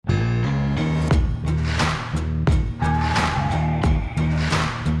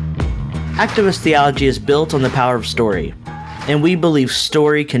Activist theology is built on the power of story, and we believe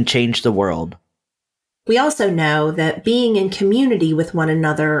story can change the world. We also know that being in community with one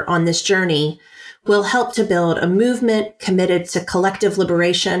another on this journey will help to build a movement committed to collective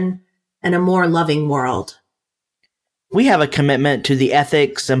liberation and a more loving world. We have a commitment to the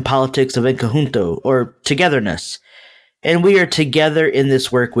ethics and politics of En Conjunto, or togetherness, and we are together in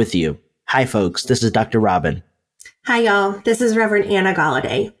this work with you. Hi, folks. This is Dr. Robin. Hi, y'all. This is Reverend Anna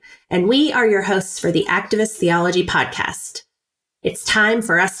Galladay, and we are your hosts for the Activist Theology Podcast. It's time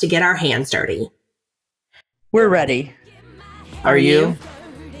for us to get our hands dirty. We're ready. Are you?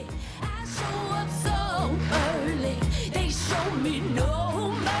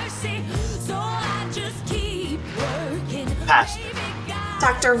 Pastor.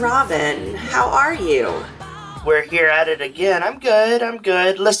 Dr. Robin, how are you? We're here at it again. I'm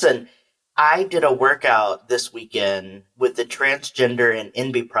good. Listen, I did a workout this weekend with the Transgender and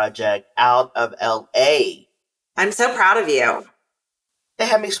Envy Project out of LA. I'm so proud of you. They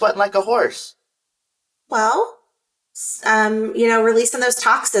had me sweating like a horse. Well, releasing those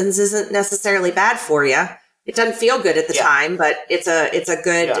toxins isn't necessarily bad for you. It doesn't feel good at the time, but it's a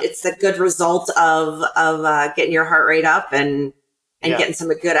good result of getting your heart rate up and getting some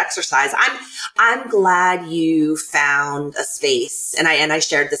good exercise. I'm glad you found a space, and I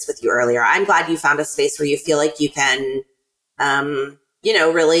shared this with you earlier. I'm glad you found a space where you feel like you can,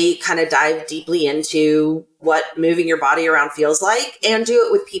 really kind of dive deeply into what moving your body around feels like, and do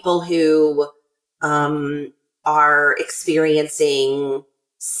it with people who are experiencing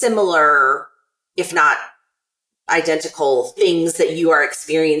similar, if not identical, things that you are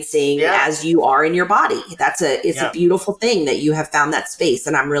experiencing as you are in your body. It's a beautiful thing that you have found that space,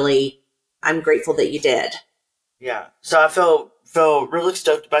 and I'm grateful that you did. Yeah. So I feel really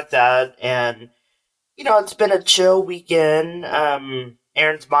stoked about that, and it's been a chill weekend.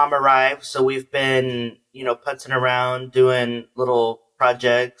 Aaron's mom arrived, so we've been putzing around doing little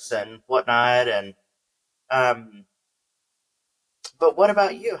projects and whatnot, and but what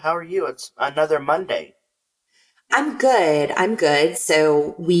about you? How are you? It's another Monday. I'm good.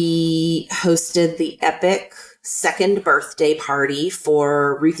 So we hosted the epic second birthday party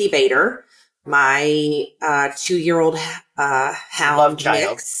for Ruthie Bader, my 2-year-old hound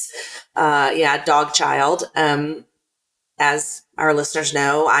mix. Dog child. As our listeners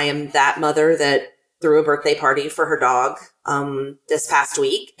know, I am that mother that threw a birthday party for her dog this past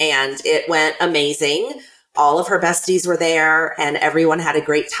week, and it went amazing. All of her besties were there, and everyone had a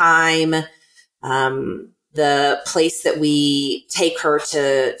great time. The place that we take her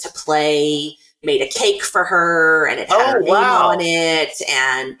to play made a cake for her, and it had her name on it,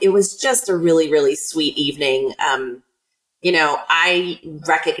 and it was just a really, really sweet evening. I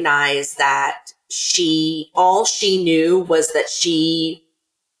recognize that all she knew was that she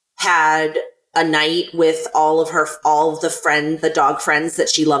had a night with all of the dog friends that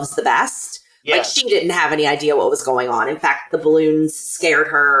she loves the best. Yeah. Like, she didn't have any idea what was going on. In fact, the balloons scared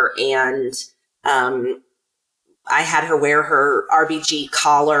her, and I had her wear her RBG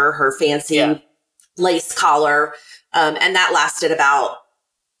collar, her fancy lace collar, and that lasted about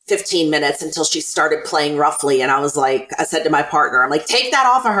 15 minutes until she started playing roughly. And I said to my partner, I'm like, take that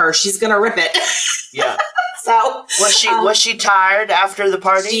off of her. She's going to rip it. Yeah. So was she tired after the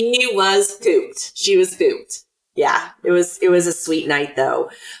party? She was pooped. Yeah, it was a sweet night though.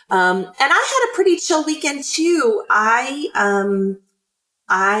 And I had a pretty chill weekend too. I am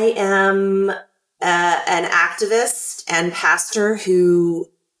an activist and pastor who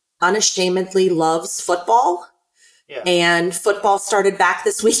unashamedly loves football. Yeah. And football started back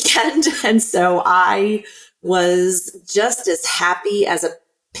this weekend. And so I was just as happy as a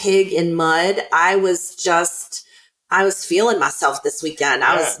pig in mud. I was feeling myself this weekend.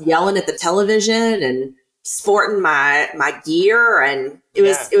 I was yelling at the television and sporting my gear, and it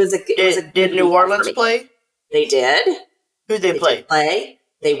was a good Did New Orleans play? They did. Who'd they play?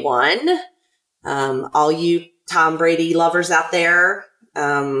 They won. All you Tom Brady lovers out there,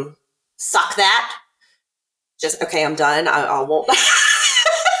 suck that. Okay, I'm done. I won't.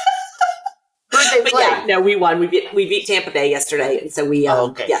 Who'd they play? Yeah, no, we won. We beat Tampa Bay yesterday, and so we.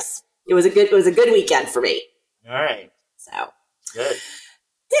 Yes, it was a good weekend for me. All right. So good.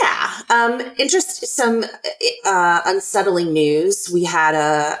 Yeah. Some unsettling news. We had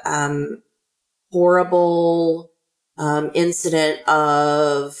a horrible incident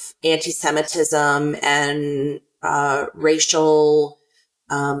of anti-Semitism and racial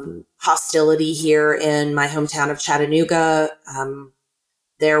hostility here in my hometown of Chattanooga.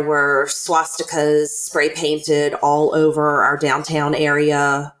 There were swastikas spray painted all over our downtown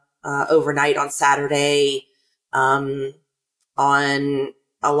area overnight on Saturday. On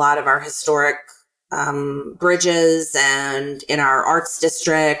a lot of our historic bridges and in our arts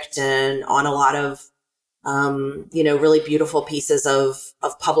district and on a lot of, really beautiful pieces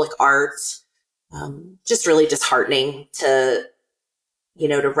of public art. Just really disheartening to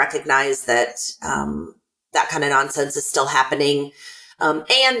recognize that that kind of nonsense is still happening.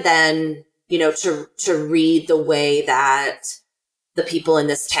 And then, to read the way that the people in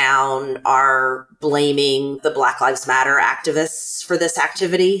this town are blaming the Black Lives Matter activists for this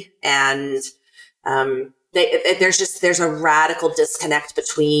activity. And there's a radical disconnect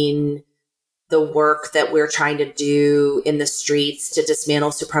between the work that we're trying to do in the streets to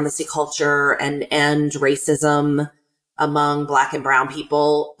dismantle supremacy culture and end racism among Black and brown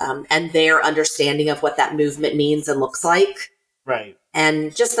people, and their understanding of what that movement means and looks like. Right.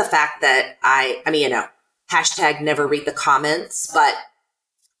 And just the fact that hashtag never read the comments, but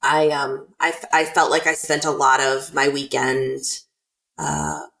I felt like I spent a lot of my weekend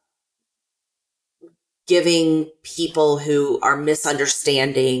giving people who are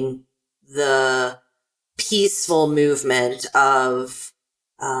misunderstanding the peaceful movement of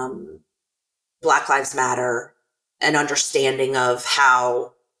Black Lives Matter an understanding of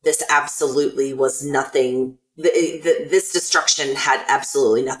how this absolutely was nothing. This destruction had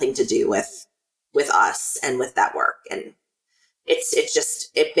absolutely nothing to do with us and with that work. And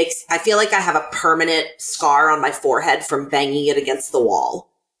I feel like I have a permanent scar on my forehead from banging it against the wall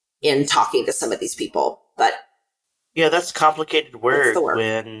in talking to some of these people. But yeah, that's complicated work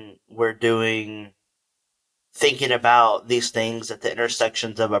when we're thinking about these things at the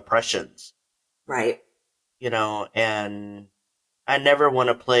intersections of oppressions. Right. And I never want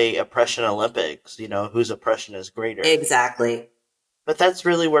to play Oppression Olympics, whose oppression is greater. Exactly. But that's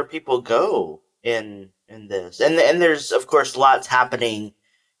really where people go in this. And there's, of course, lots happening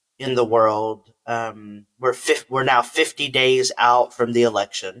in the world. We're now 50 days out from the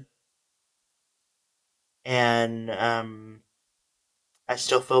election. And I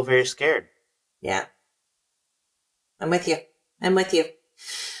still feel very scared. Yeah. I'm with you.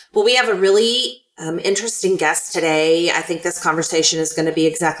 Well, we have a really interesting guest today. I think this conversation is going to be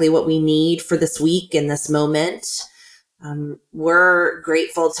exactly what we need for this week in this moment. We're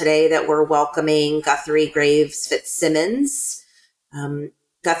grateful today that we're welcoming Guthrie Graves Fitzsimmons.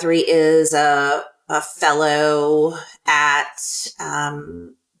 Guthrie is a fellow at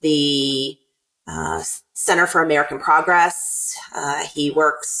the Center for American Progress. He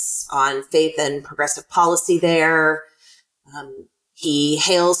works on faith and progressive policy there. He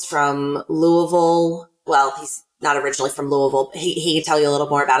hails from Louisville. Well, he's not originally from Louisville. He can tell you a little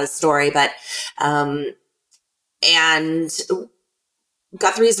more about his story, but and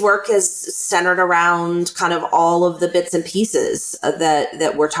Guthrie's work is centered around kind of all of the bits and pieces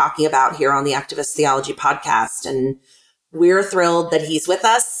that we're talking about here on the Activist Theology podcast. And we're thrilled that he's with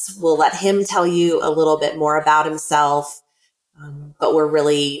us. We'll let him tell you a little bit more about himself, but we're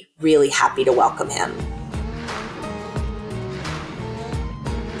really, really happy to welcome him.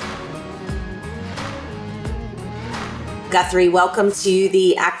 Guthrie, welcome to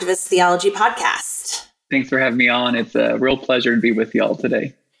the Activist Theology podcast. Thanks for having me on. It's a real pleasure to be with y'all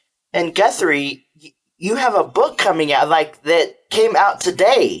today. And Guthrie, you have a book coming out that came out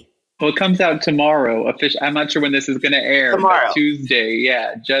today. Well, it comes out tomorrow. I'm not sure when this is going to air. Tomorrow. But Tuesday.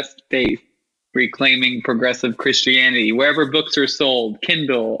 Yeah. Just Faith, Reclaiming Progressive Christianity. Wherever books are sold,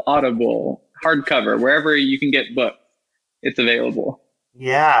 Kindle, Audible, hardcover, wherever you can get books, it's available.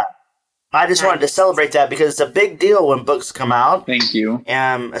 Yeah. I just wanted to celebrate that because it's a big deal when books come out. Thank you.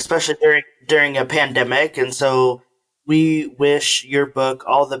 Especially during a pandemic. And so we wish your book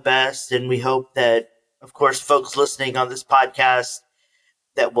all the best. And we hope that, of course, folks listening on this podcast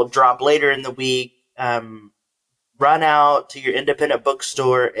that will drop later in the week, run out to your independent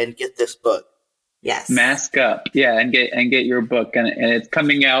bookstore and get this book. Yes. Mask up. Yeah. And get your book. And it's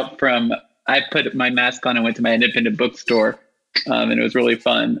coming out from, I put my mask on and went to my independent bookstore. And it was really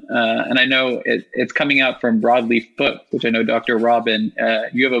fun. And I know it's coming out from Broadleaf Books, which I know Dr. Robin,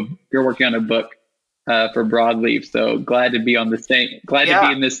 you're working on a book for Broadleaf. So glad to be to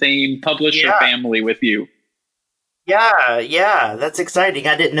be in the same publisher family with you. Yeah, that's exciting.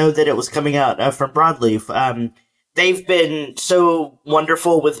 I didn't know that it was coming out from Broadleaf. They've been so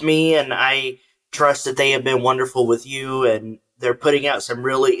wonderful with me, and I trust that they have been wonderful with you, and they're putting out some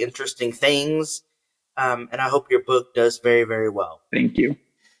really interesting things. And I hope your book does very, very well. Thank you.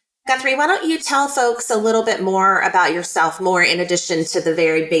 Guthrie, why don't you tell folks a little bit more about yourself, more in addition to the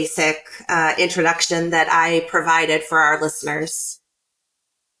very basic introduction that I provided for our listeners?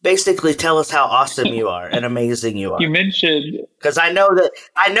 Basically, tell us how awesome you are and amazing you are. You mentioned, because I know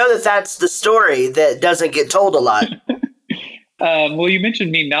that that's the story that doesn't get told a lot. Well, you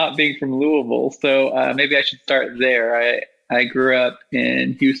mentioned me not being from Louisville, so maybe I should start there. I grew up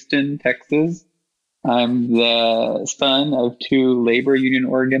in Houston, Texas. I'm the son of two labor union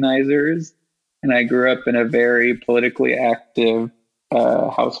organizers, and I grew up in a very politically active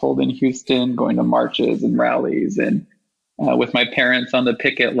household in Houston, going to marches and rallies, and with my parents on the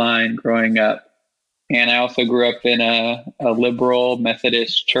picket line growing up. And I also grew up in a liberal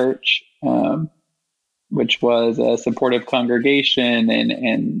Methodist church, which was a supportive congregation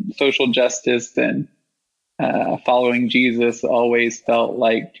and social justice and following Jesus always felt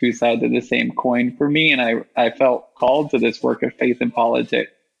like two sides of the same coin for me. And I felt called to this work of faith and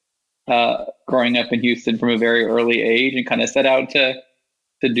politics growing up in Houston from a very early age, and kind of set out to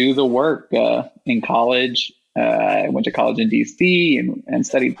do the work in college. I went to college in DC and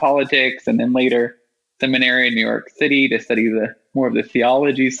studied politics, and then later seminary in New York City to study more of the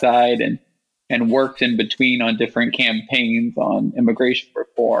theology side, and worked in between on different campaigns on immigration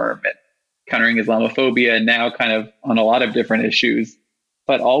reform and countering Islamophobia, and now kind of on a lot of different issues,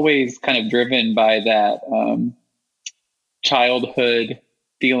 but always kind of driven by that childhood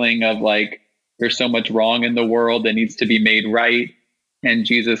feeling of like, there's so much wrong in the world that needs to be made right. And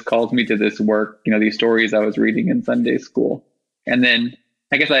Jesus calls me to this work, these stories I was reading in Sunday school. And then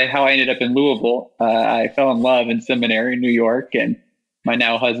I guess how I ended up in Louisville, I fell in love in seminary in New York, and my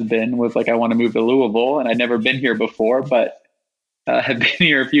now husband was like, I want to move to Louisville. And I'd never been here before, but have been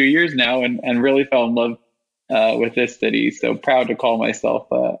here a few years now, and really fell in love with this city. So proud to call myself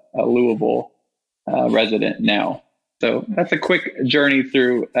a Louisville resident now. So that's a quick journey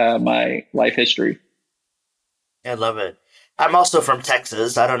through my life history. I love it. I'm also from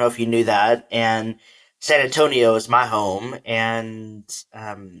Texas. I don't know if you knew that. And San Antonio is my home, and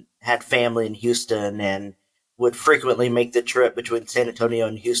had family in Houston, and would frequently make the trip between San Antonio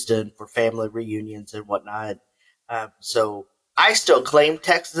and Houston for family reunions and whatnot. So I still claim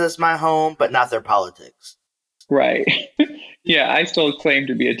Texas as my home, but not their politics. Right. Yeah, I still claim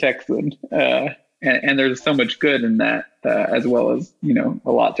to be a Texan. And there's so much good in that, as well as,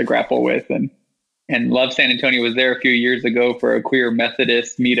 a lot to grapple with. And love San Antonio. Was there a few years ago for a queer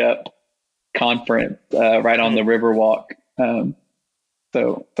Methodist meetup conference right on the Riverwalk.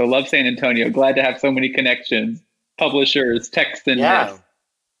 So love San Antonio. Glad to have so many connections, publishers, Texan,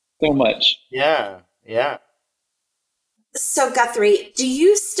 so much. Yeah. So, Guthrie, do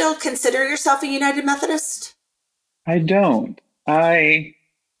you still consider yourself a United Methodist? I don't. I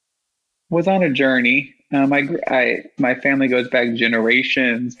was on a journey. My family goes back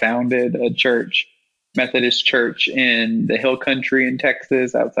generations, founded a church, Methodist church in the Hill Country in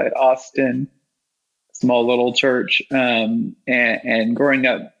Texas, outside Austin, small little church. And growing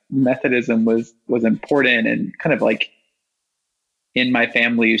up, Methodism was important and kind of like in my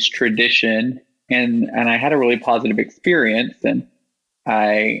family's tradition. And I had a really positive experience. And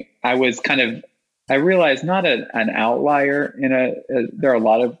I was I realized not an outlier there are a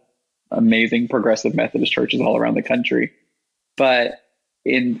lot of amazing progressive Methodist churches all around the country, but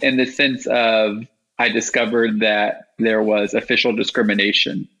in the sense of, I discovered that there was official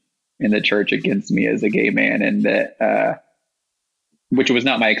discrimination in the church against me as a gay man, and that which was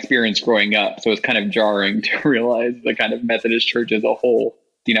not my experience growing up. So it was kind of jarring to realize the kind of Methodist church as a whole,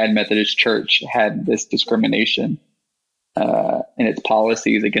 the United Methodist Church, had this discrimination in its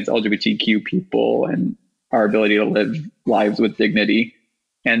policies against LGBTQ people and our ability to live lives with dignity.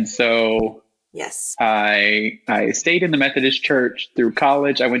 And so yes, I stayed in the Methodist Church through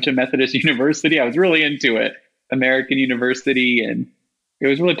college. I went to Methodist University. I was really into it, American University, and it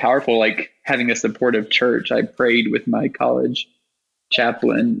was really powerful, like having a supportive church. I prayed with my college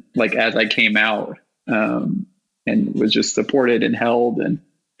chaplain, like as I came out, and was just supported and held, and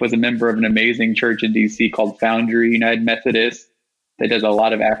was a member of an amazing church in DC called Foundry United Methodist that does a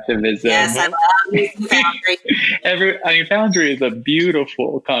lot of activism. Yes, I love Foundry. Foundry is a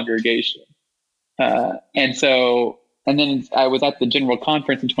beautiful congregation. And then I was at the General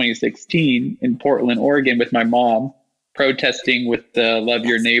Conference in 2016 in Portland, Oregon with my mom, protesting with the Love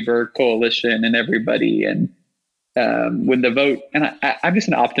Your Neighbor Coalition and everybody. And when the vote, and I'm just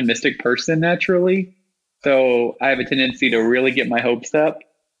an optimistic person naturally. So I have a tendency to really get my hopes up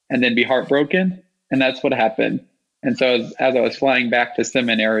and then be heartbroken. And that's what happened. And so as I was flying back to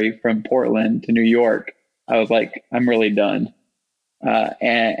seminary from Portland to New York, I was like, I'm really done.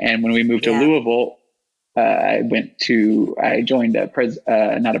 And when we moved to Louisville, I joined a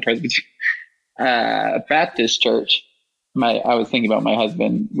Baptist church. I was thinking about my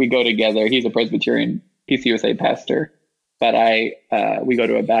husband. We go together. He's a Presbyterian PCUSA pastor, but we go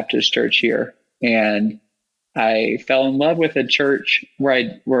to a Baptist church here. And I fell in love with a church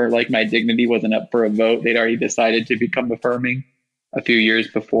where like my dignity wasn't up for a vote. They'd already decided to become affirming a few years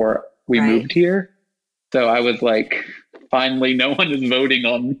before we Right. moved here. So I was like, finally, no one is voting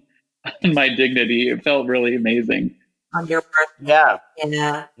on my dignity. It felt really amazing. On your birthday. Yeah,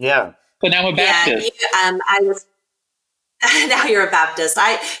 Yeah. yeah. But now I'm a Baptist. I was. Now you're a Baptist.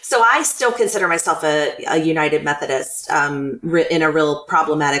 I still consider myself a United Methodist in a real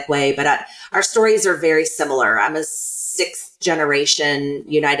problematic way, but our stories are very similar. I'm a sixth generation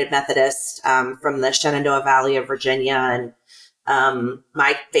United Methodist from the Shenandoah Valley of Virginia, and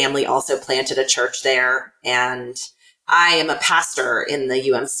my family also planted a church there. And I am a pastor in the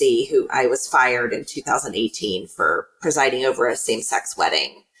UMC who I was fired in 2018 for presiding over a same-sex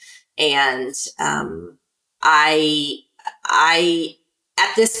wedding. And I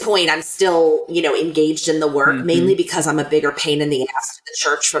at this point I'm still, engaged in the work, mainly because I'm a bigger pain in the ass to the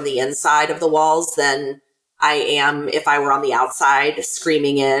church from the inside of the walls than I am if I were on the outside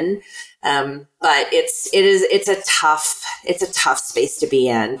screaming in. But it's a tough space to be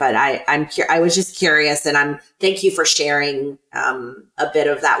in. But I was just curious, and thank you for sharing a bit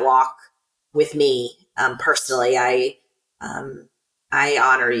of that walk with me personally. I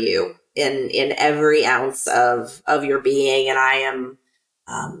honor you in every ounce of your being, and I am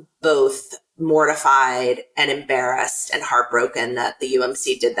both mortified and embarrassed and heartbroken that the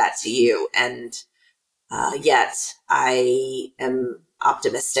UMC did that to you. And yet I am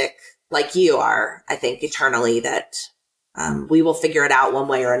optimistic, like you are, I think, eternally, that we will figure it out one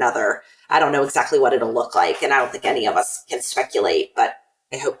way or another. I don't know exactly what it'll look like, and I don't think any of us can speculate, but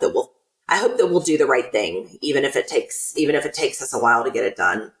I hope that we'll do the right thing, even if it takes us a while to get it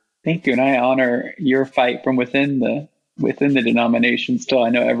done. Thank you, and I honor your fight from within the denomination. Still, I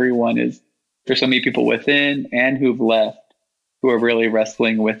know there's so many people within and who've left who are really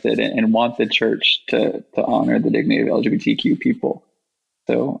wrestling with it and want the church to honor the dignity of LGBTQ people.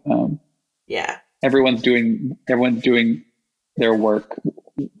 So yeah, everyone's doing their work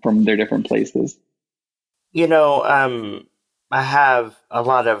from their different places. I have a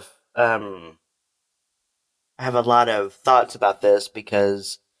lot of thoughts about this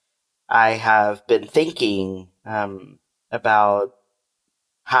because I have been thinking about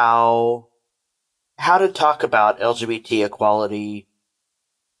how to talk about LGBT equality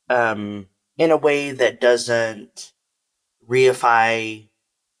in a way that doesn't reify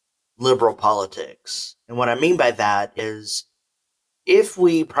liberal politics. And what I mean by that is, if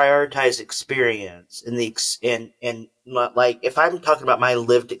we prioritize experience and like, if I'm talking about my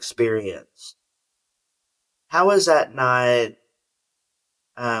lived experience, how is that not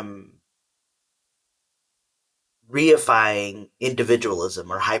reifying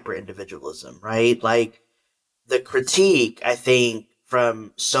individualism or hyper individualism, right? Like, the critique, I think,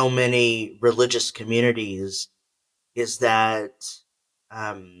 from so many religious communities is that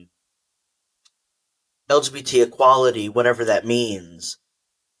LGBT equality, whatever that means,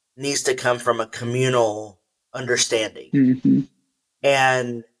 needs to come from a communal understanding. Mm-hmm.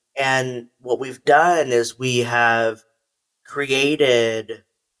 And what we've done is we have created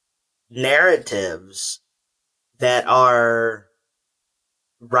narratives that are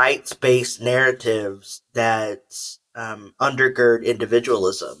rights-based narratives that undergird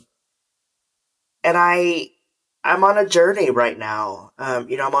individualism. And I'm on a journey right now.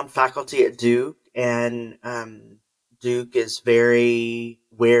 I'm on faculty at Duke, and Duke is very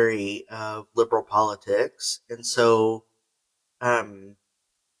wary of liberal politics, and so I'm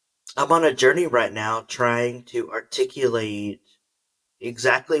on a journey right now trying to articulate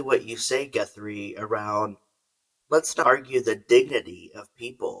exactly what you say, Guthrie, around, let's not argue the dignity of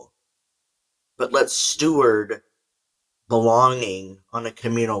people, but let's steward belonging on a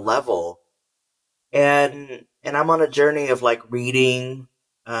communal level. And I'm on a journey of like reading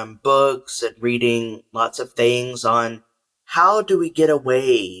books and reading lots of things on how do we get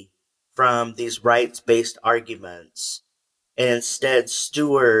away from these rights-based arguments and instead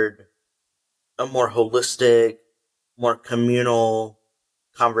steward a more holistic, more communal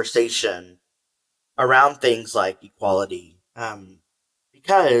conversation around things like equality.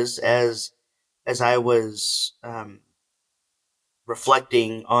 Because as I was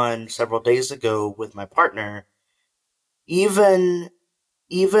reflecting on several days ago with my partner, even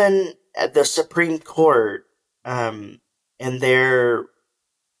at the Supreme Court, and their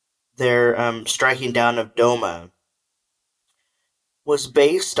striking down of DOMA was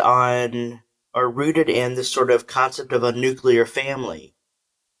based on, or rooted in, this sort of concept of a nuclear family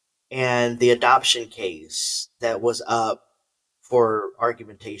and the adoption case that was up for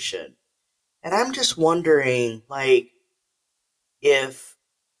argumentation. And I'm just wondering, like, if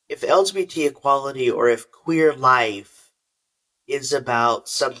LGBT equality or if queer life is about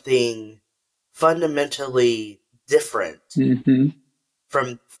something fundamentally different Mm-hmm.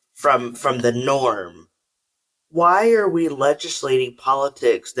 from the norm, why are we legislating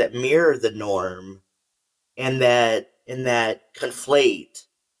politics that mirror the norm and that conflate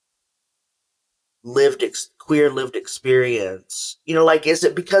queer lived experience? Like, is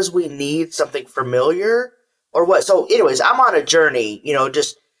it because we need something familiar or what? So anyways, I'm on a journey,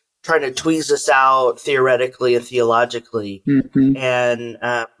 just trying to tweeze this out theoretically and theologically, Mm-hmm.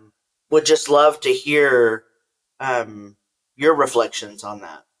 and would just love to hear your reflections on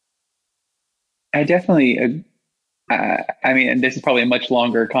that. I definitely. I mean, and this is probably a much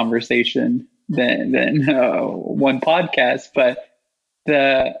longer conversation than one podcast, but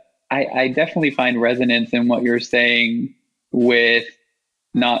I definitely find resonance in what you're saying with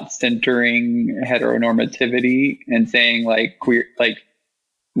not centering heteronormativity and saying like queer, like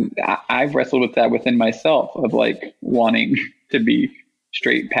I've wrestled with that within myself of like wanting to be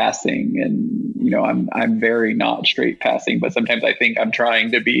straight passing, and I'm very not straight passing, but sometimes I think I'm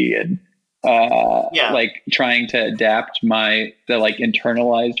trying to be, and Yeah. like trying to adapt the like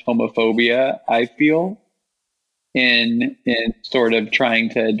internalized homophobia I feel in sort of trying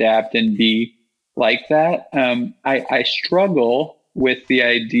to adapt and be like that. I struggle with the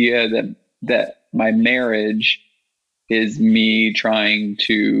idea that my marriage is me trying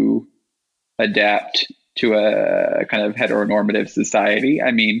to adapt to a kind of heteronormative society.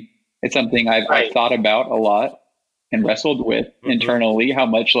 I mean, it's something I've Right. thought about a lot and wrestled with internally, how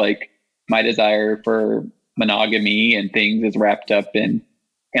much like my desire for monogamy and things is wrapped up in,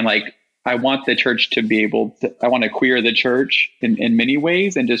 and like I want the church to be able to, I want to queer the church in many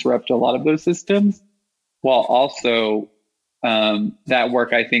ways and disrupt a lot of those systems, while also that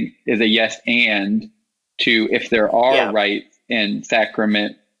work I think is a yes and to, if there are rites and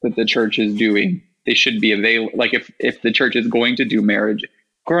sacrament that the church is doing, they should be available. Like if the church is going to do marriage,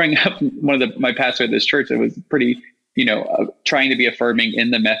 growing up, my pastor at this church, it was pretty, trying to be affirming in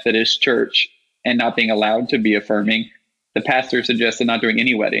the Methodist church and not being allowed to be affirming. The pastor suggested not doing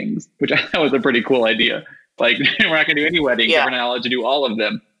any weddings, which I thought was a pretty cool idea. Like, we're not going to do any weddings. Yeah. We're not allowed to do all of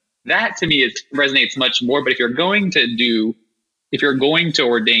them. That to me resonates much more. But if you're going to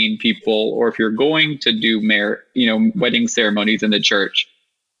ordain people, or if you're going to do wedding ceremonies in the church,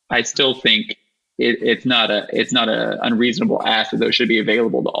 I still think it's not a unreasonable ask that those should be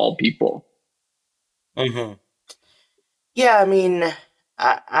available to all people. Mm-hmm. Yeah, I mean,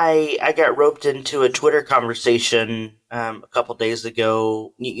 I got roped into a Twitter conversation a couple days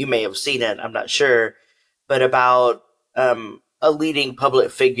ago. You may have seen it, I'm not sure, but about a leading public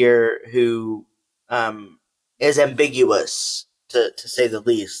figure who is ambiguous, to say the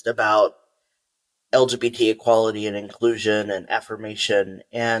least, about LGBT equality and inclusion and affirmation.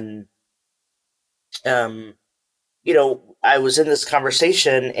 And I was in this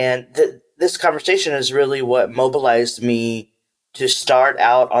conversation, and this conversation is really what mobilized me to start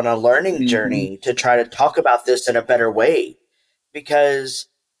out on a learning journey to try to talk about this in a better way. Because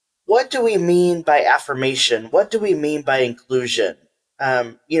what do we mean by affirmation? What do we mean by inclusion?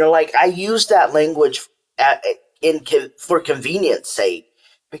 Like, I use that language for convenience sake,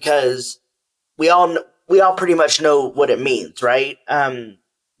 because we all pretty much know what it means, right?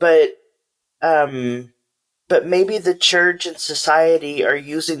 But um, but maybe the church and society are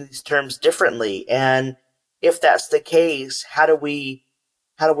using these terms differently, and if that's the case, how do we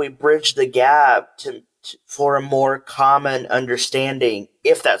bridge the gap for a more common understanding,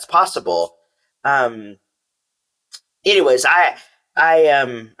 if that's possible? Um, anyways, I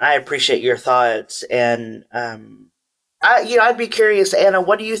appreciate your thoughts, and I'd be curious, Anna,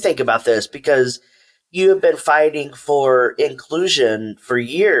 what do you think about this? Because you have been fighting for inclusion for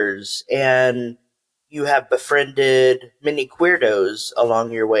years, and you have befriended many queerdos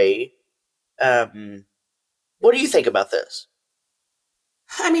along your way. What do you think about this?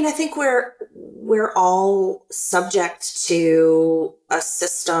 I mean, I think we're all subject to a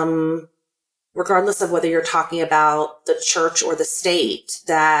system, regardless of whether you're talking about the church or the state,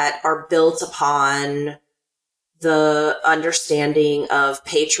 that are built upon the understanding of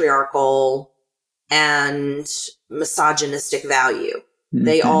patriarchal and misogynistic value. Mm-hmm.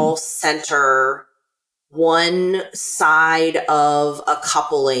 They all center one side of a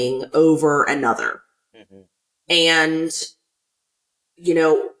coupling over another. Mm-hmm. And,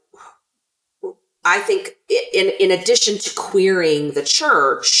 I think in addition to queering the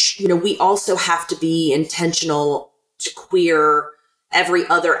church, we also have to be intentional to queer every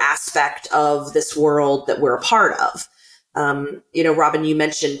other aspect of this world that we're a part of. Robin, you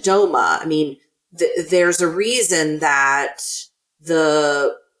mentioned DOMA. I mean, there's a reason that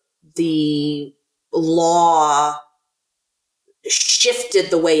the the law shifted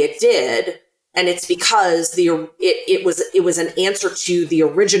the way it did, and it's because it was an answer to the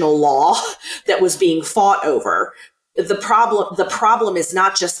original law that was being fought over. The problem is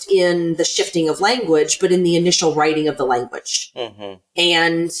not just in the shifting of language, but in the initial writing of the language. Mm-hmm.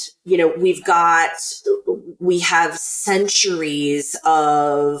 And we have centuries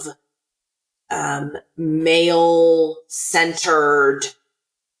of male centered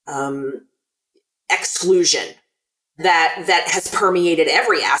exclusion that has permeated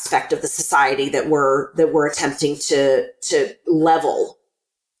every aspect of the society that we're attempting to level.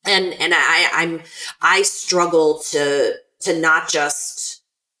 And I struggle to not just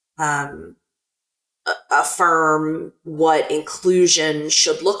affirm what inclusion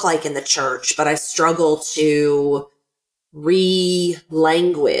should look like in the church, but I struggle to re-language,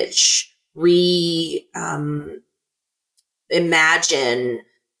 imagine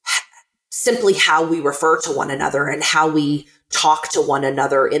simply how we refer to one another and how we talk to one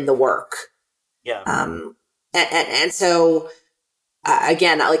another in the work. Yeah. And so,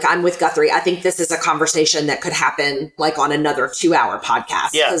 again, like, I'm with Guthrie. I think this is a conversation that could happen like on another 2-hour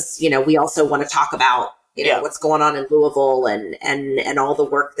podcast. Yeah. Because, we also want to talk about, what's going on in Louisville and all the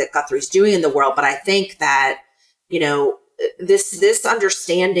work that Guthrie's doing in the world. But I think that, this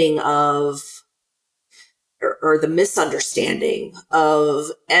understanding of, or the misunderstanding of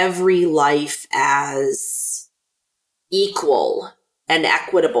every life as equal and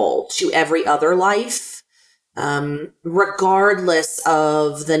equitable to every other life, regardless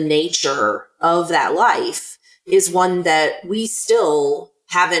of the nature of that life, is one that we still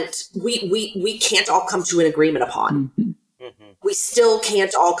haven't, we can't all come to an agreement upon. Mm-hmm. Mm-hmm. We still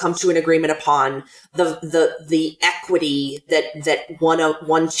can't all come to an agreement upon the equity that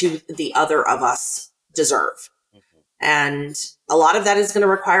one to the other of us deserve. Mm-hmm. And a lot of that is going to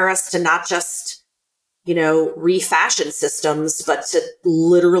require us to not just, refashion systems, but to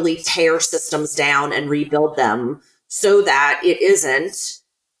literally tear systems down and rebuild them so that it isn't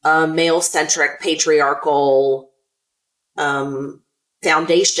a male-centric, patriarchal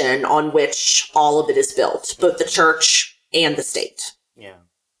foundation on which all of it is built, both the church and the state. Yeah.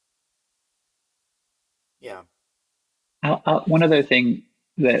 Yeah. One other thing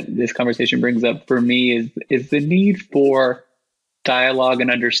that this conversation brings up for me is the need for dialogue and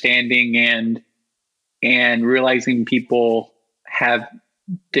understanding and realizing people have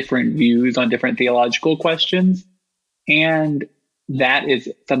different views on different theological questions. And that is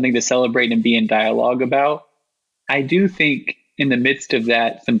something to celebrate and be in dialogue about. I do think in the midst of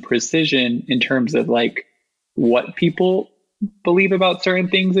that, some precision in terms of like what people believe about certain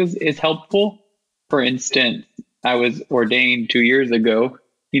things is helpful. For instance, I was ordained 2 years ago,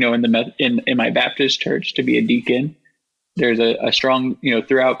 in my Baptist church to be a deacon. There's a strong,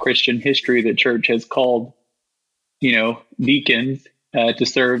 throughout Christian history, the church has called, deacons to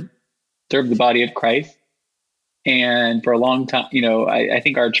serve the body of Christ. And for a long time, I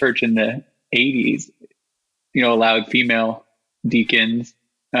think our church in the 80s, allowed female deacons,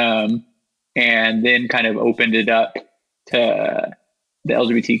 and then kind of opened it up to the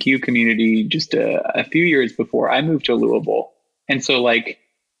LGBTQ community just a few years before I moved to Louisville. And so, like,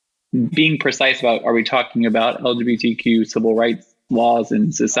 being precise about, are we talking about LGBTQ civil rights laws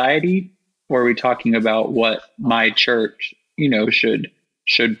in society, or are we talking about what my church,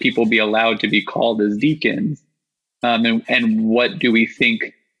 should people be allowed to be called as deacons? And what do we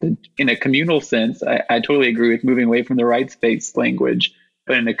think in a communal sense? I totally agree with moving away from the rights-based language,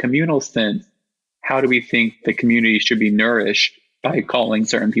 but in a communal sense, how do we think the community should be nourished by calling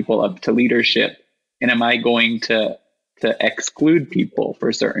certain people up to leadership? And am I going to exclude people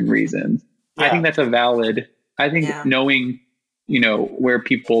for certain reasons? Yeah. I think that's Yeah. knowing, where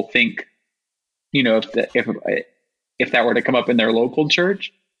people think, if that were to come up in their local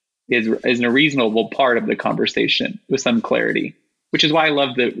church is a reasonable part of the conversation with some clarity, which is why I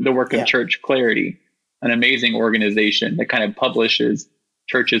love the work of Church Clarity, an amazing organization that kind of publishes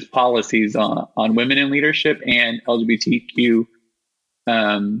church's policies on women in leadership and LGBTQ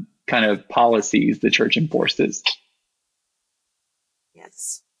kind of policies the church enforces.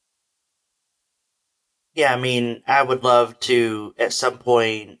 Yes. Yeah, I mean, I would love to, at some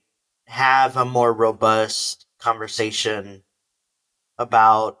point, have a more robust conversation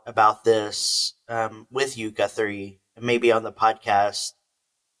about this with you, Guthrie, maybe on the podcast.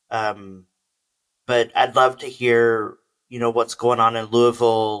 But I'd love to hear, what's going on in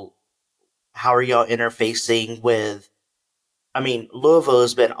Louisville. How are y'all interfacing with? I mean, Louisville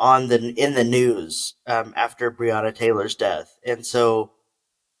has been in the news after Breonna Taylor's death, and so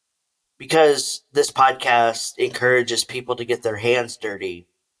because this podcast encourages people to get their hands dirty,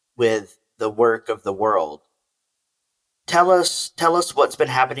 with the work of the world. Tell us what's been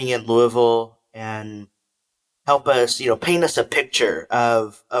happening in Louisville and help us, paint us a picture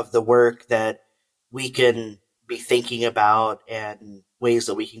of the work that we can be thinking about and ways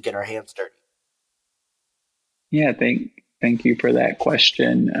that we can get our hands dirty. Yeah, thank you for that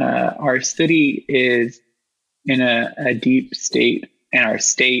question. Our city is in a deep state, and our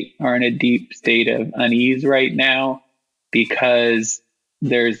state are in a deep state of unease right now because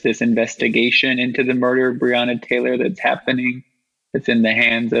there's this investigation into the murder of Breonna Taylor that's happening. It's in the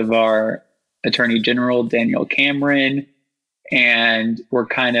hands of our Attorney General, Daniel Cameron. And we're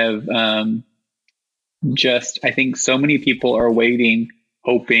kind of I think so many people are waiting,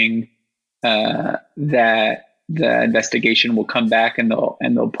 hoping that the investigation will come back and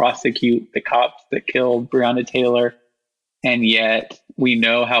they'll prosecute the cops that killed Breonna Taylor. And yet we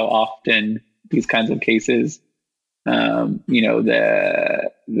know how often these kinds of cases,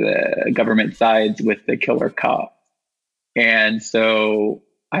 the government sides with the killer cop. And so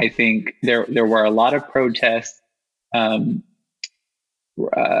I think there were a lot of protests, at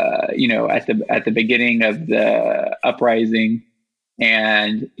the beginning of the uprising.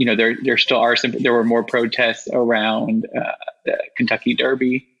 And there still are there were more protests around the Kentucky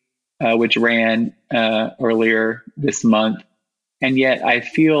Derby, which ran earlier this month. And yet I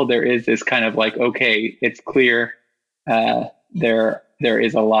feel there is this kind of like, okay, it's clear there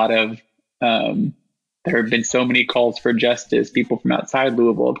is a lot of there have been so many calls for justice. People from outside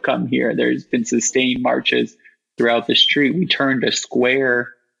Louisville have come here. There's been sustained marches throughout the street. We turned a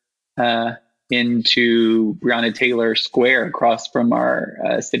square into Breonna Taylor Square across from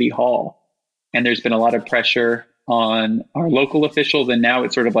our city hall. And there's been a lot of pressure on our local officials. And now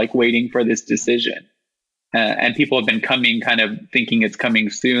it's sort of like waiting for this decision. And people have been coming, kind of thinking it's coming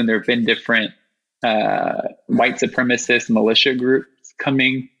soon. There have been different white supremacist militia groups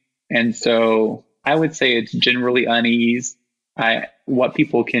coming. And so I would say it's generally unease. What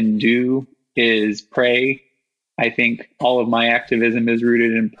people can do is pray. I think all of my activism is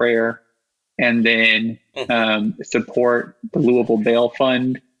rooted in prayer. And then support the Louisville Bail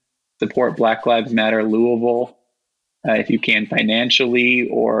Fund, support Black Lives Matter Louisville, if you can financially,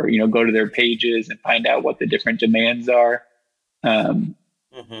 or go to their pages and find out what the different demands are. And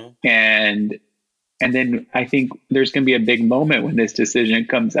then I think there's going to be a big moment when this decision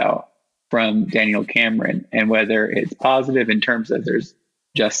comes out from Daniel Cameron, and whether it's positive in terms of there's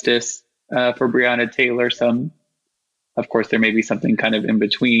justice for Breonna Taylor. Of course, there may be something kind of in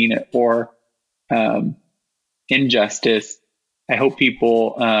between, or injustice. I hope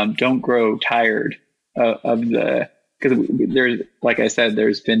people don't grow tired of because there's, like I said,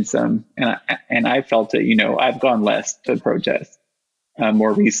 there's been some, and I felt it. I've gone less to protest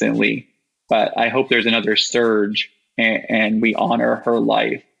more recently, but I hope there's another surge, and we honor her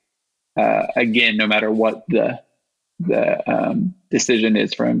life again, no matter what the decision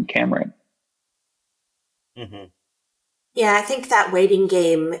is from Cameron. Mm-hmm. Yeah, I think that waiting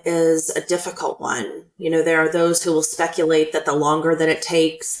game is a difficult one. There are those who will speculate that the longer that it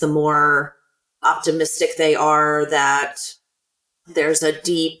takes, the more optimistic they are that there's a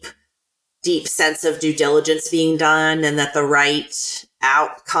deep, deep sense of due diligence being done and that the right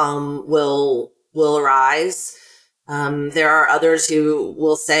outcome will arise. There are others who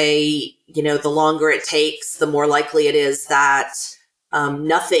will say, the longer it takes, the more likely it is that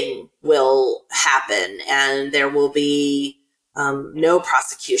nothing will happen and there will be no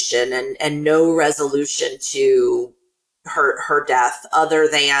prosecution and no resolution to her death, other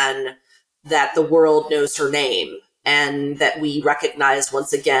than that the world knows her name and that we recognize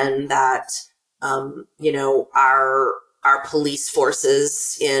once again that our police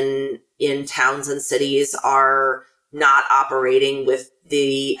forces in towns and cities are not operating with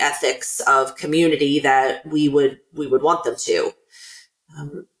the ethics of community that we would want them to.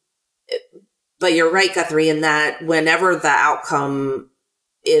 But you're right, Guthrie, in that whenever the outcome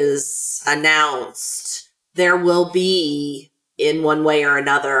is announced, there will be, in one way or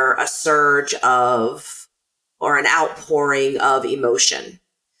another, a surge of, or an outpouring of emotion.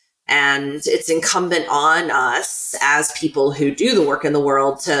 And it's incumbent on us as people who do the work in the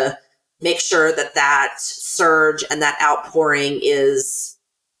world to make sure that that surge and that outpouring is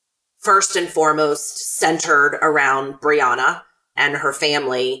first and foremost centered around Breonna and her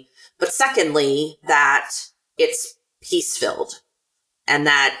family, but secondly, that it's peace-filled and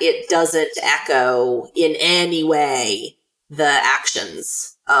that it doesn't echo in any way the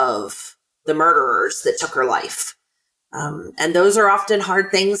actions of the murderers that took her life. And those are often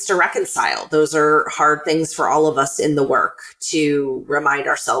hard things to reconcile. Those are hard things for all of us in the work to remind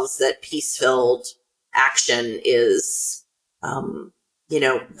ourselves that peace-filled action is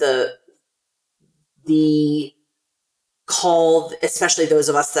the call, especially those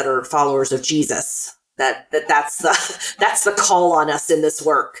of us that are followers of Jesus, that's the call on us in this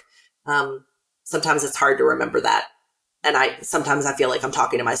work. Sometimes it's hard to remember that. And sometimes I feel like I'm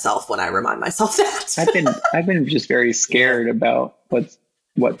talking to myself when I remind myself that. I've been just very scared about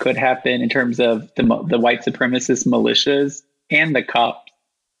what could happen in terms of the white supremacist militias and the cops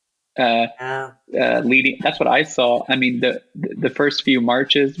leading. That's what I saw. I mean, the first few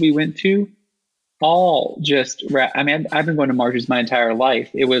marches we went to, all just. I mean, I've been going to marches my entire life.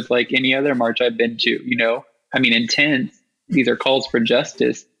 It was like any other march I've been to. I mean, intense. These are calls for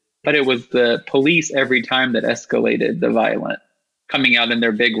justice, but it was the police every time that escalated the violence, coming out in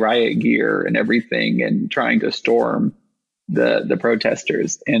their big riot gear and everything and trying to storm the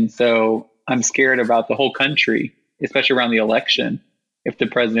protesters. And so I'm scared about the whole country, especially around the election, if the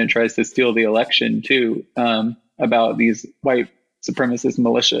president tries to steal the election too, about these white supremacist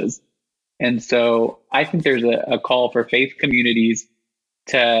militias. And so I think there's a call for faith communities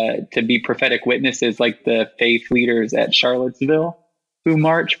to be prophetic witnesses, like the faith leaders at Charlottesville who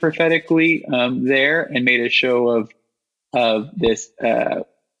marched prophetically there and made a show of this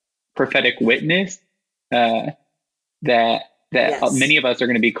prophetic witness that Yes. many of us are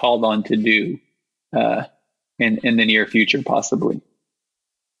going to be called on to do in the near future, possibly.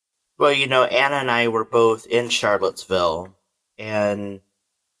 Well, Anna and I were both in Charlottesville, and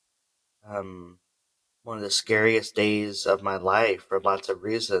one of the scariest days of my life for lots of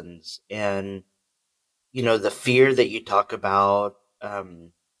reasons. And, the fear that you talk about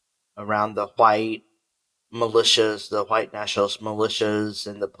around the white militias, the white nationalist militias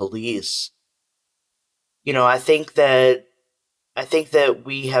and the police, I think that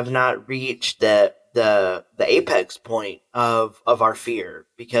we have not reached the apex point of our fear,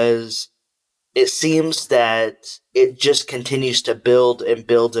 because it seems that it just continues to build and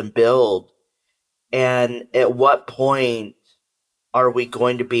build and build. And at what point are we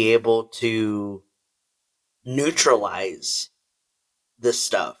going to be able to neutralize this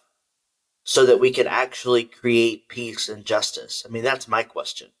stuff so that we can actually create peace and justice? I mean, that's my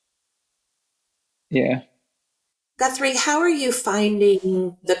question. Yeah. Guthrie, how are you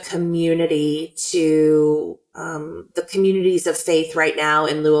finding the community the communities of faith right now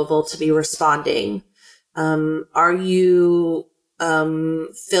in Louisville to be responding? Are you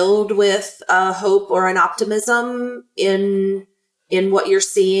filled with hope or an optimism in what you're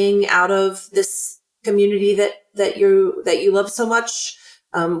seeing out of this community that you love so much?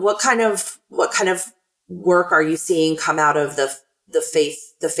 What kind of work are you seeing come out of the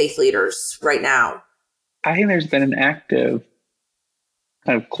faith leaders right now? I think there's been an active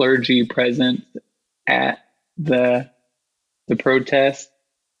kind of clergy presence at the protest,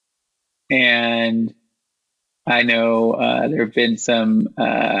 and I know there have been some.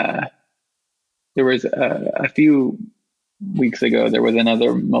 There was a few weeks ago. There was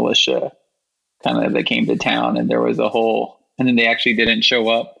another militia kind of that came to town, and there was a whole. And then they actually didn't show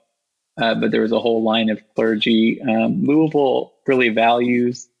up, but there was a whole line of clergy. Louisville really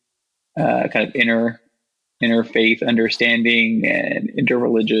values kind of interfaith understanding and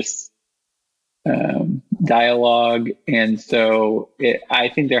interreligious dialogue, and so I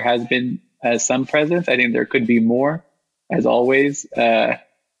think there has been some presence. I think there could be more, as always,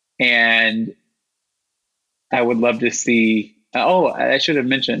 and I would love to see. I should have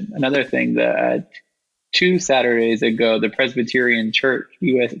mentioned another thing. 2 Saturdays ago, the Presbyterian Church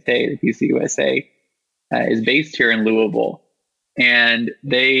USA, the PCUSA, is based here in Louisville, and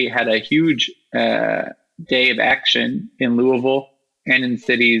they had a huge day of action in Louisville and in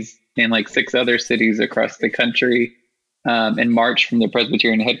cities, in like 6 other cities across the country, and marched from the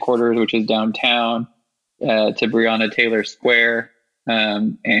Presbyterian headquarters, which is downtown, to Breonna Taylor Square.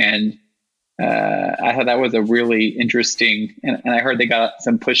 And I thought that was a really interesting, and I heard they got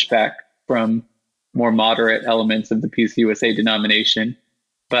some pushback from more moderate elements of the PCUSA denomination.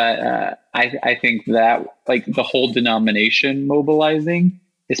 But I think that, like, the whole denomination mobilizing,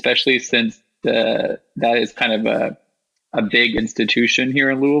 especially since that is kind of a big institution here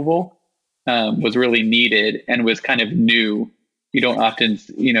in Louisville, was really needed and was kind of new. You don't often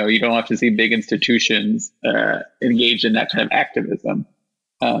see big institutions engaged in that kind of activism.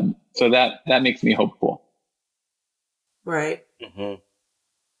 So that makes me hopeful. Right. Mm-hmm.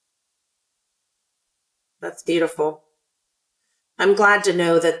 That's beautiful. I'm glad to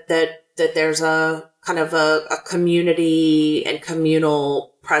know that there's a kind of a community and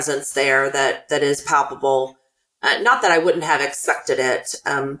communal presence there that is palpable. Not that I wouldn't have expected it,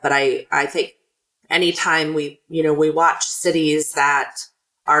 but I think anytime we watch cities that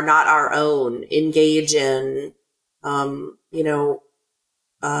are not our own engage in,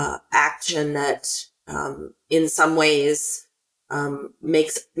 action that in some ways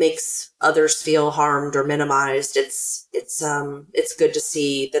makes others feel harmed or minimized. It's good to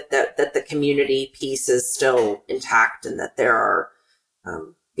see that the community piece is still intact, and that there are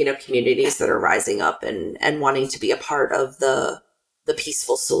communities that are rising up and wanting to be a part of the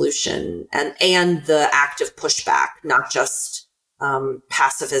peaceful solution and the active pushback, not just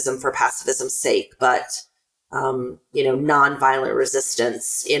pacifism for pacifism's sake, but nonviolent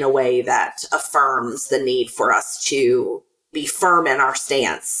resistance in a way that affirms the need for us to be firm in our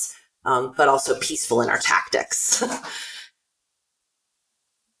stance, but also peaceful in our tactics.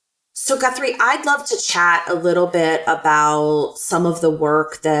 So Guthrie, I'd love to chat a little bit about some of the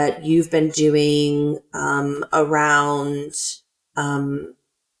work that you've been doing around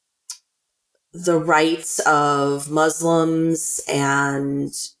the rights of Muslims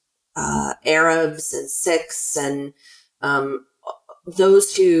and Arabs and Sikhs and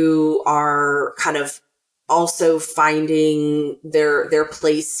those who are kind of also finding their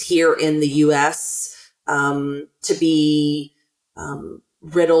place here in the U.S. To be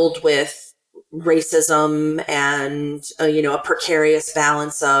riddled with racism and a precarious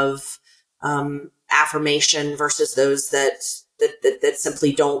balance of affirmation versus those that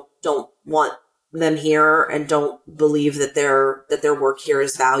simply don't want them here and don't believe that their work here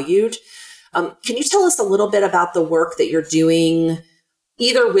is valued. Can you tell us a little bit about the work that you're doing,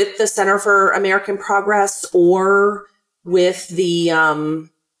 either with the Center for American Progress or with the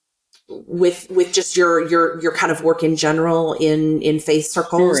with just your kind of work in general in faith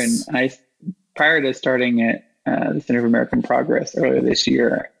circles? Sure. And I, prior to starting at the Center for American Progress earlier this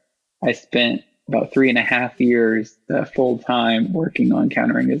year, I spent about 3.5 years full time working on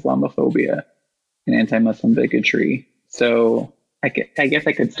countering Islamophobia and anti-Muslim bigotry. So I guess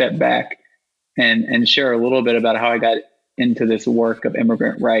I could step back and share a little bit about how I got into this work of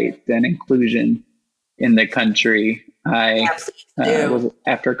immigrant rights and inclusion in the country. I was,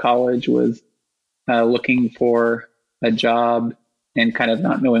 after college, was looking for a job and kind of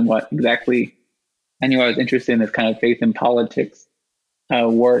not knowing what exactly. I knew I was interested in this kind of faith and politics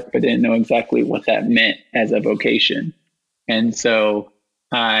work, but didn't know exactly what that meant as a vocation. And so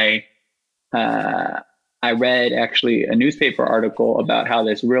I read actually a newspaper article about how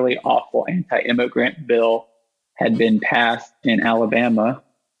this really awful anti-immigrant bill had been passed in Alabama,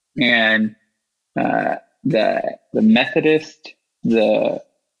 and the Methodist, I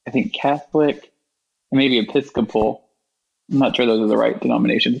think Catholic, and maybe Episcopal, I'm not sure those are the right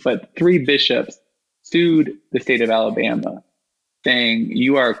denominations, but 3 bishops sued the state of Alabama, saying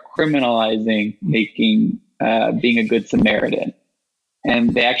you are criminalizing being a good Samaritan.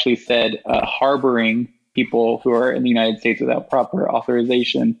 And they actually said harboring people who are in the United States without proper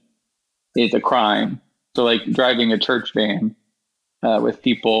authorization is a crime. So like driving a church van with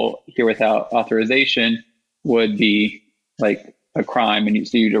people here without authorization would be like a crime, and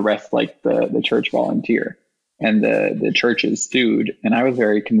so you'd arrest like the church volunteer. And the church is sued. And I was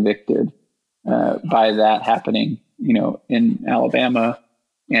very convicted by that happening, in Alabama.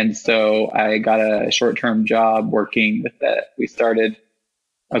 And so I got a short-term job working with that.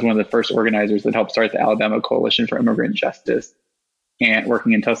 I was one of the first organizers that helped start the Alabama Coalition for Immigrant Justice, and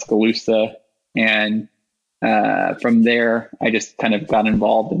working in Tuscaloosa. And from there, I just kind of got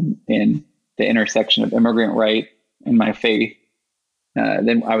involved in the intersection of immigrant rights and my faith.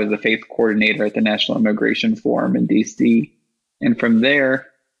 Then I was the faith coordinator at the National Immigration Forum in DC. And from there,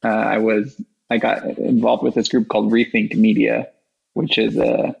 I got involved with this group called Rethink Media, which is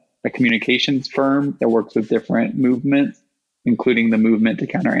a communications firm that works with different movements, including the movement to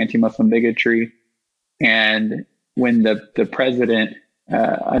counter anti-Muslim bigotry. And when the president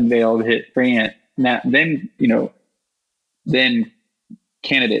unveiled his grant, then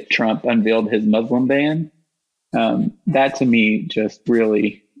candidate Trump unveiled his Muslim ban. That to me just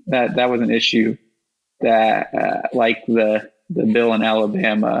really that was an issue that like the bill in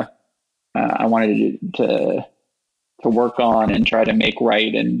Alabama, I wanted to work on and try to make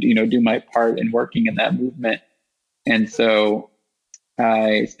right, and do my part in working in that movement. And so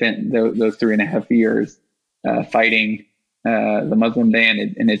I spent those 3.5 years fighting the Muslim ban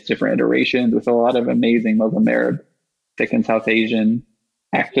in its different iterations with a lot of amazing Muslim, Arab, Sikh, and South Asian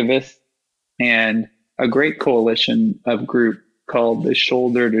activists, and a great coalition of groups called the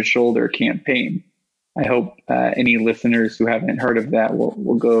Shoulder to Shoulder Campaign. I hope any listeners who haven't heard of that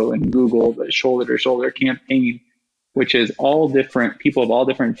will go and Google the Shoulder to Shoulder Campaign, which is all different people of all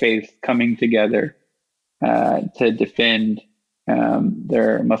different faiths coming together to defend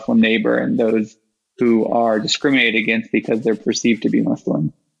their Muslim neighbor and those who are discriminated against because they're perceived to be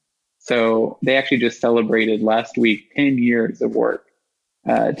Muslim. So they actually just celebrated last week 10 years of work.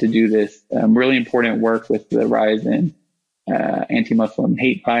 to do this really important work with the rise in anti-Muslim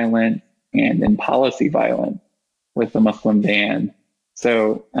hate violence and in policy violence with the Muslim ban.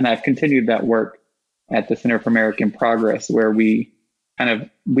 So, and I've continued that work at the Center for American Progress, where we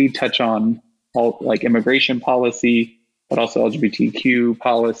touch on all like immigration policy, but also LGBTQ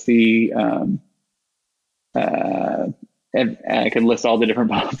policy. And I could list all the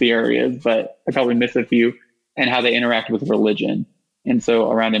different policy areas, but I probably miss a few, and how they interact with religion. And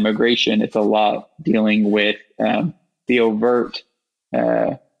so around immigration, it's a lot dealing with the overt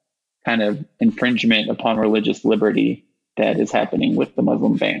kind of infringement upon religious liberty that is happening with the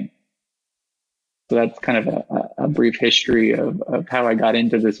Muslim ban. So that's kind of a brief history of how I got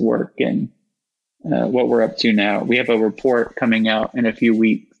into this work and what we're up to now. We have a report coming out in a few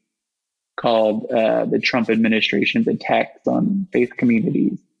weeks called the Trump administration's attacks on faith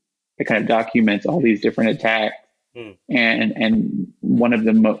communities. It kind of documents all these different attacks. And one of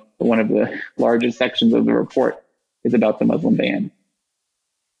the largest sections of the report is about the Muslim ban.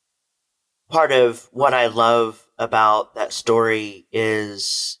 Part of what I love about that story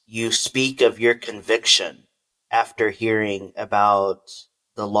is you speak of your conviction after hearing about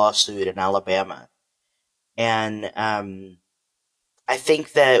the lawsuit in Alabama. And I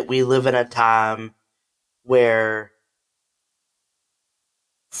think that we live in a time where,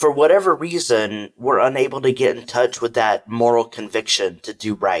 for whatever reason, we're unable to get in touch with that moral conviction to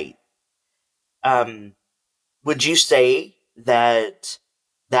do right. Would you say that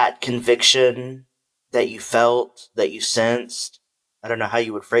conviction that you felt, that you sensed, I don't know how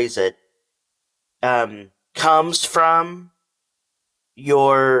you would phrase it, comes from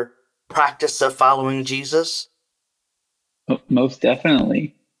your practice of following Jesus? Most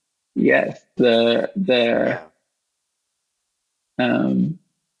definitely. Yes. The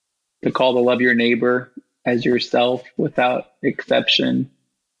call to love your neighbor as yourself without exception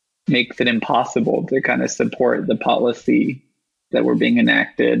makes it impossible to kind of support the policy that were being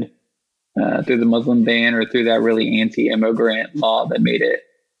enacted through the Muslim ban or through that really anti-immigrant law that made it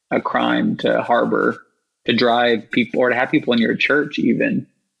a crime to harbor, to drive people, or to have people in your church even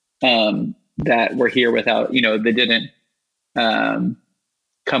that were here without, they didn't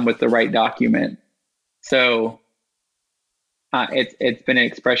come with the right document. So it's been an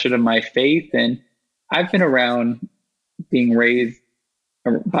expression of my faith, and I've been around being raised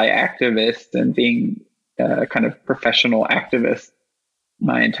by activists and being kind of professional activists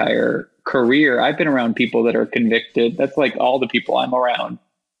my entire career. I've been around people that are convicted. That's like all the people I'm around.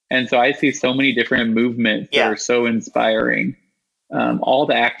 And so I see so many different movements that are so inspiring. All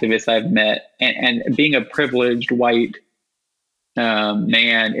the activists I've met, and being a privileged white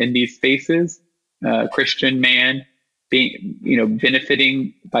man in these spaces, Christian man, being,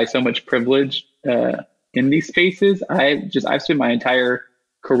 benefiting by so much privilege in these spaces. I've spent my entire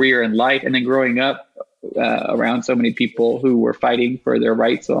career and life, and then growing up around so many people who were fighting for their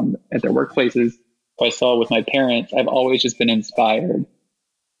rights at their workplaces. I saw with my parents, I've always just been inspired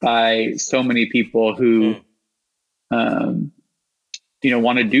by so many people who,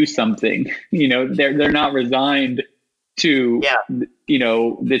 want to do something. They're not resigned to,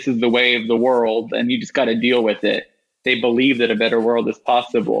 this is the way of the world and you just got to deal with it. They believe that a better world is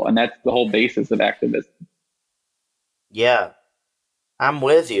possible, and that's the whole basis of activism. Yeah, I'm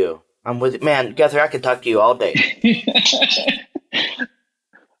with you. Man, Guthrie, I could talk to you all day.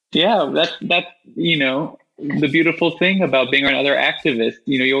 Yeah, that's the beautiful thing about being around other activists.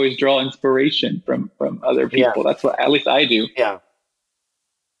 You always draw inspiration from other people. That's what, at least I do.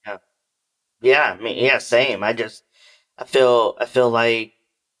 Same. I feel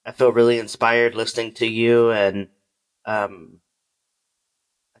really inspired listening to you, and I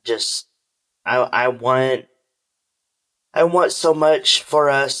want so much for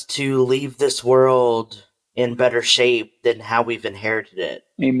us to leave this world in better shape than how we've inherited it.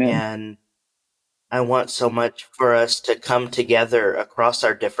 Amen. And I want so much for us to come together across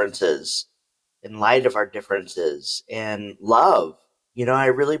our differences, in light of our differences, and love. I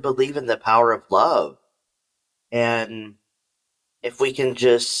really believe in the power of love. And if we can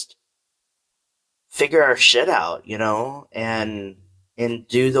just figure our shit out, and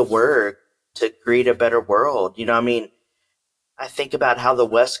do the work to create a better world. I think about how the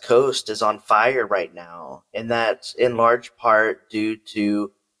West Coast is on fire right now, and that's in large part due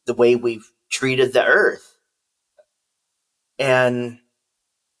to the way we've treated the earth. And,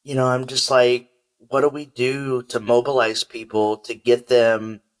 I'm just like, what do we do to mobilize people to get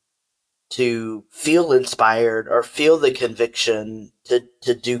them to feel inspired or feel the conviction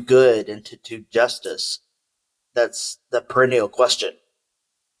to do good and to do justice? That's the perennial question.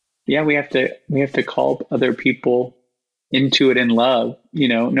 Yeah, we have to call other people into it in love.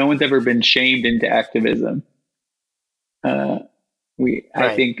 No one's ever been shamed into activism.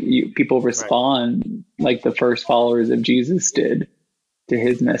 I think people respond like the first followers of Jesus did to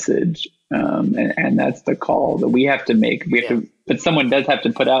his message. And that's the call that we have to make. But someone does have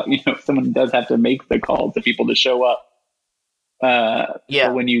to put out, someone does have to make the call to people to show up.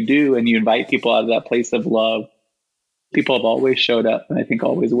 But when you do, and you invite people out of that place of love, people have always showed up, and I think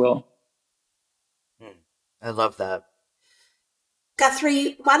always will. I love that.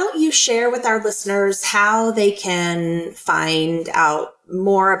 Guthrie, why don't you share with our listeners how they can find out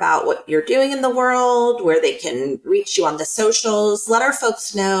more about what you're doing in the world, where they can reach you on the socials? Let our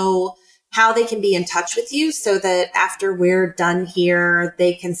folks know how they can be in touch with you so that after we're done here,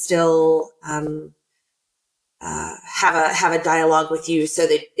 they can still have a dialogue with you, so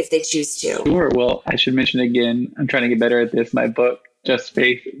that if they choose to. Sure. Well, I should mention again, I'm trying to get better at this. My book, Just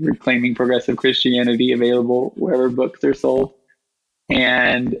Faith, Reclaiming Progressive Christianity, available wherever books are sold.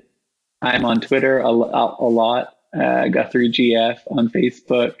 And I'm on Twitter a lot, Guthrie GF, on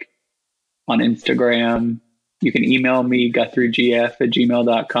Facebook, on Instagram. You can email me,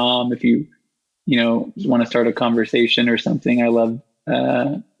 GuthrieGF@gmail.com, if you want to start a conversation or something. I love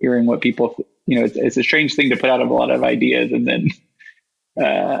hearing what people, it's a strange thing to put out a lot of ideas and then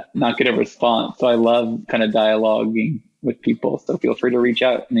not get a response. So I love kind of dialoguing with people. So feel free to reach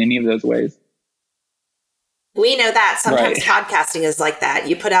out in any of those ways. We know that sometimes podcasting is like that.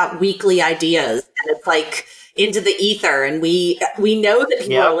 You put out weekly ideas and it's like into the ether, and we know that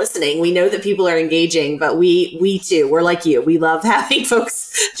people are listening. We know that people are engaging, but we too, we're like you. We love having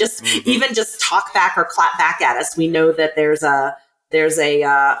folks just even just talk back or clap back at us. We know that there's a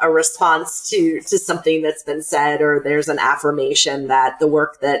response to something that's been said, or there's an affirmation that the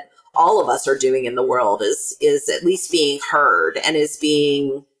work that all of us are doing in the world is at least being heard and is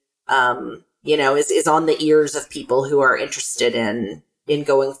being is on the ears of people who are interested in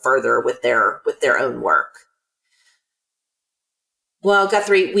going further with their own work. Well,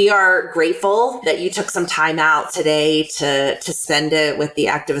 Guthrie, we are grateful that you took some time out today to spend it with the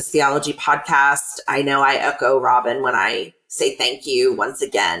Activist Theology podcast. I know I echo Robin when I say thank you once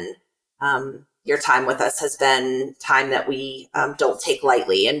again. Your time with us has been time that we don't take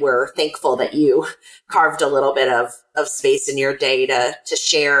lightly, and we're thankful that you carved a little bit of space in your day to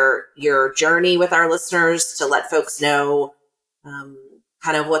share your journey with our listeners, to let folks know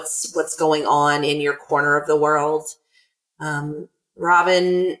kind of what's going on in your corner of the world.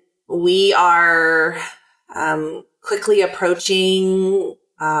 Robin, we are quickly approaching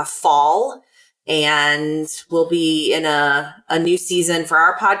fall, and we'll be in a new season for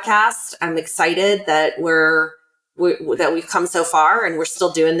our podcast. I'm excited that we've come so far, and we're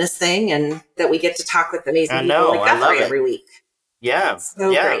still doing this thing, and that we get to talk with amazing people like Guthrie every week. Yeah,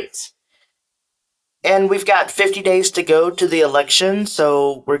 so great. And we've got 50 days to go to the election,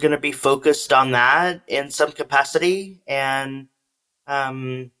 so we're going to be focused on that in some capacity. And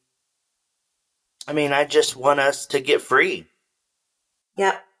I just want us to get free.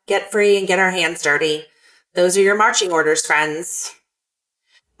 Yep. Get free and get our hands dirty. Those are your marching orders, friends.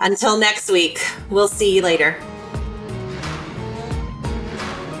 Until next week, we'll see you later.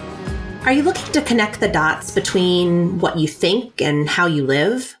 Are you looking to connect the dots between what you think and how you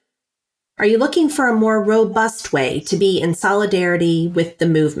live? Are you looking for a more robust way to be in solidarity with the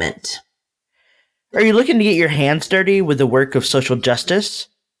movement? Are you looking to get your hands dirty with the work of social justice?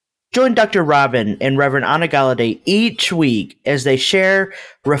 Join Dr. Robin and Reverend Anna Galladay each week as they share,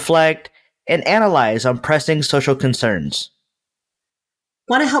 reflect, and analyze on pressing social concerns.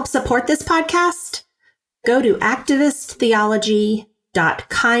 Want to help support this podcast? Go to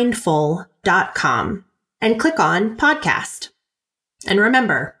activisttheology.kindful.com and click on podcast. And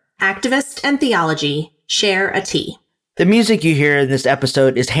remember, activist and theology share a T. The music you hear in this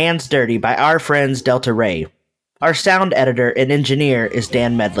episode is Hands Dirty by our friends Delta Ray. Our sound editor and engineer is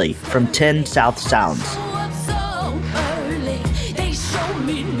Dan Medley from 10 South Sounds. So early, they show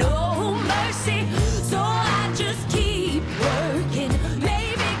me no